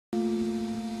I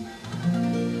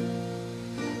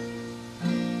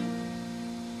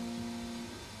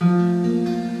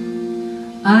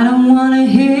don't want to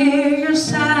hear your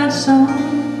sad song.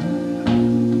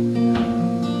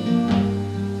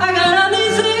 I got all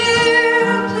these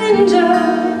airplane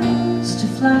jobs to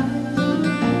fly,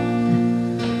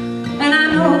 and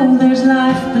I know there's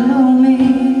life below me.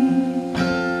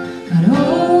 But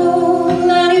all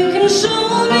that you can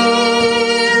show me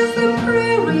is the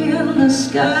prairie and the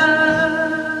sky.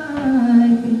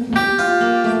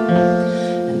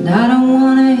 And I don't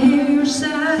want to hear your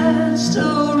sad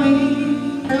story,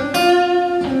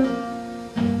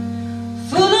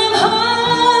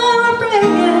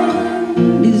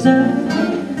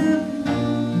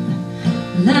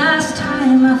 last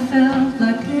time I felt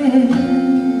like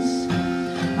this,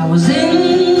 I was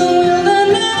in the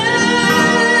wilderness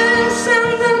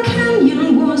and the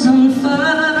canyon was on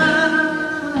fire,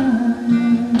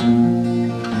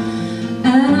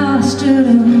 and I stood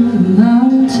in the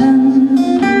mountain.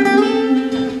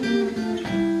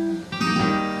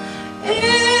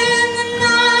 In the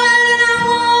night and I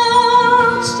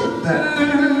watched it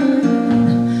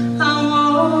burn. I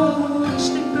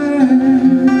watched it burn.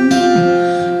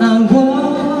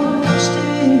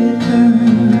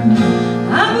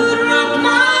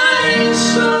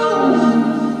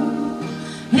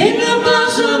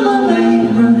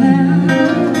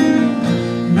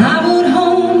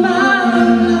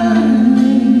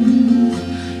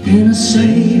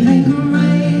 Saving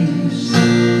grace,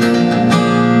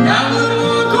 and I would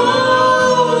walk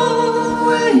all the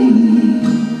way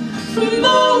from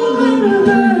Boulder to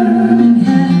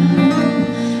Birmingham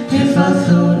if I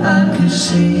thought I could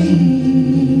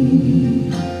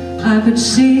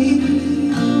see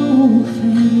your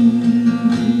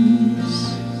face.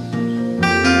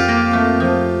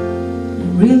 It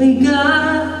really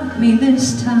got me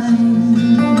this time.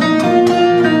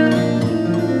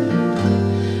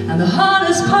 And the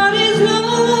hardest part is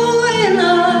knowing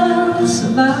I'll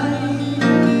survive.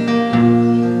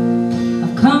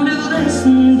 I've come to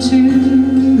listen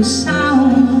to the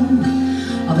sound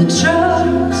of the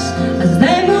trucks as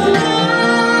they move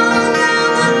down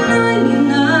the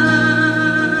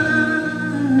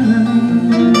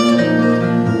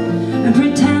 99 and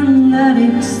pretend that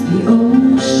it's the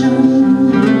ocean.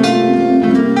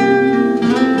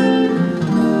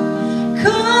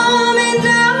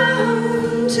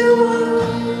 To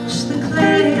wash the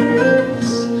clays,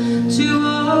 to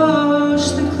wash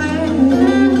the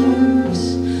clays.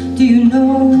 Do you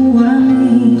know what I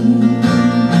mean?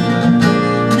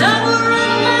 And I would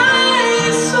run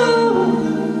my soul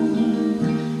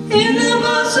in the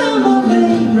bosom of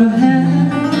Abraham,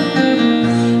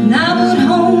 and I would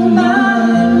hold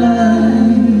my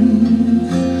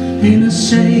life in a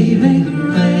saving grace.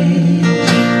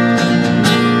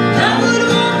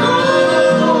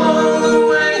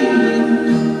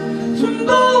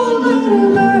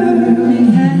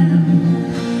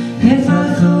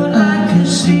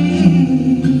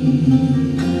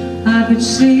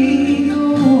 See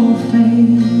your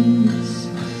face,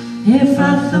 if I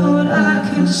thought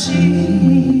I could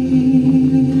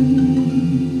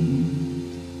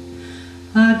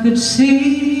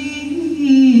see